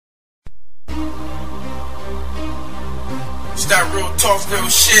that real talk, real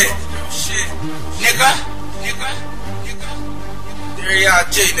shit. Nigga. There y'all,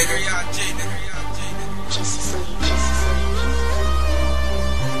 J, nigga.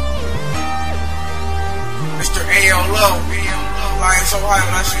 Mr.Alo, flying so high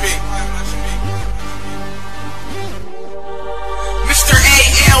when I speak.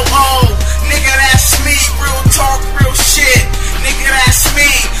 Mr.Alo, nigga, that's me. Real talk, real shit. Nigga, that's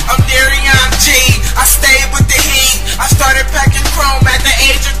me. I'm Darion G. I stayed with the heat. I started packing chrome at the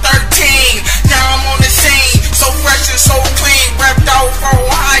age of 13. Now I'm on the scene, so fresh and so clean. Repped out for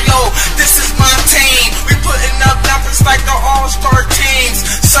Ohio. This is my team. We putting up numbers like the all-star teams.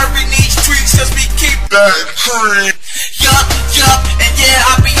 Serving these streets cause we keep that cream. Yup, and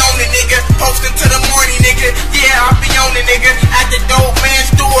yeah, I be on it, nigga. Posting to the morning, nigga. Yeah, I be on it, nigga. At the dope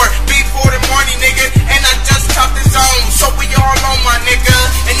man's door, before the morning, nigga. And I just chopped the zone, so we all on my nigga.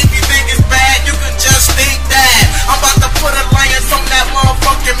 And if you think it's bad, you can just think that I'm about to put alliance on that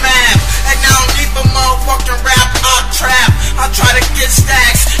motherfucking map. And I don't need the motherfucking rap, I trap. I try to get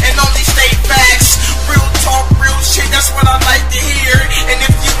stacks and only state facts. Real talk, real shit, that's what I like to hear. And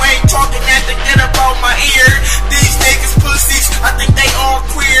if you ain't talking that, to get up out my ear. These niggas pussies, I think they all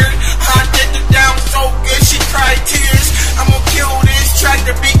queer. I did the down so good, she cried tears. I'ma kill this track,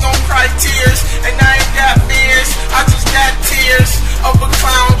 the beat gon' cry tears. And I ain't got fears, I just got tears of a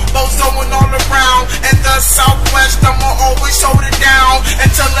clown, bozoing all around. And the Southwest, I'ma always hold it down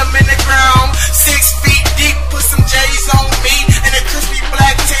until I'm in the ground. 6 feet deep, put some J's on me and a crispy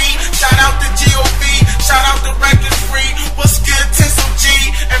black tee. Shout out to G.O.V., shout out to Records Free. What's good, Tinsel G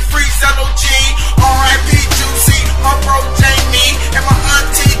and Mr.Alo G. R.I.P. Juicy, my bro Jamie, and my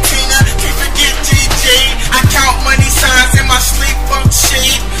auntie Tina. Can't forget G.G. I count money signs in my sleep on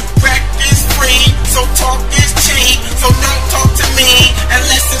sheet. Rec is free, so talk is cheap. So don't talk to me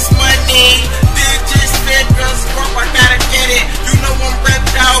unless it's money. Digits, figures, bro, I gotta get it. You know I'm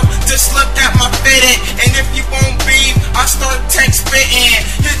ripped out, just look at my fitted. And if you won't beef, I start text spitting.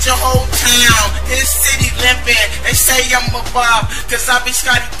 Hit your whole town, his city limping. They say I'm a Bob, cause I be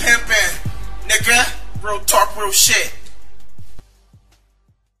Scotty pimping. Nigga, real talk, real shit.